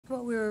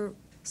what we were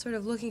sort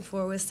of looking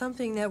for was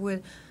something that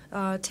would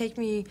take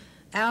me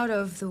out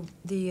of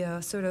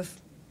the sort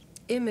of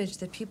image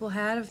that people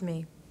had of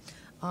me,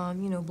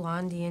 you know,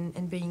 Blondie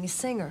and being a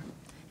singer,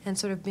 and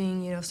sort of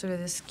being, you know, sort of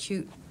this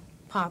cute,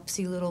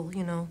 popsy little,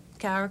 you know,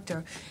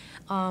 character.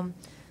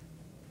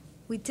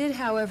 We did,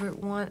 however,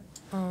 want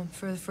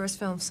for the first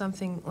film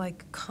something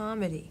like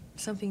comedy,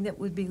 something that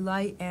would be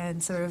light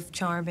and sort of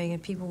charming,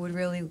 and people would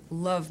really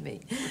love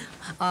me.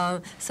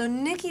 So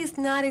Nikki's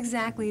not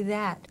exactly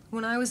that.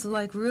 When I was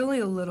like really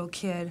a little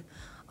kid,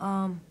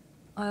 I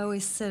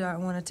always said I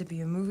wanted to be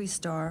a movie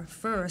star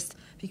first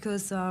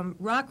because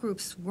rock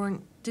groups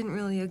didn't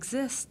really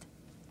exist.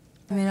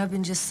 I mean,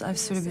 I've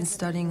sort of been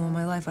studying all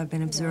my life. I've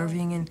been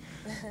observing and,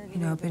 you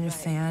know, I've been a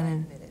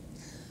fan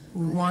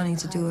and wanting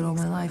to do it all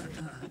my life.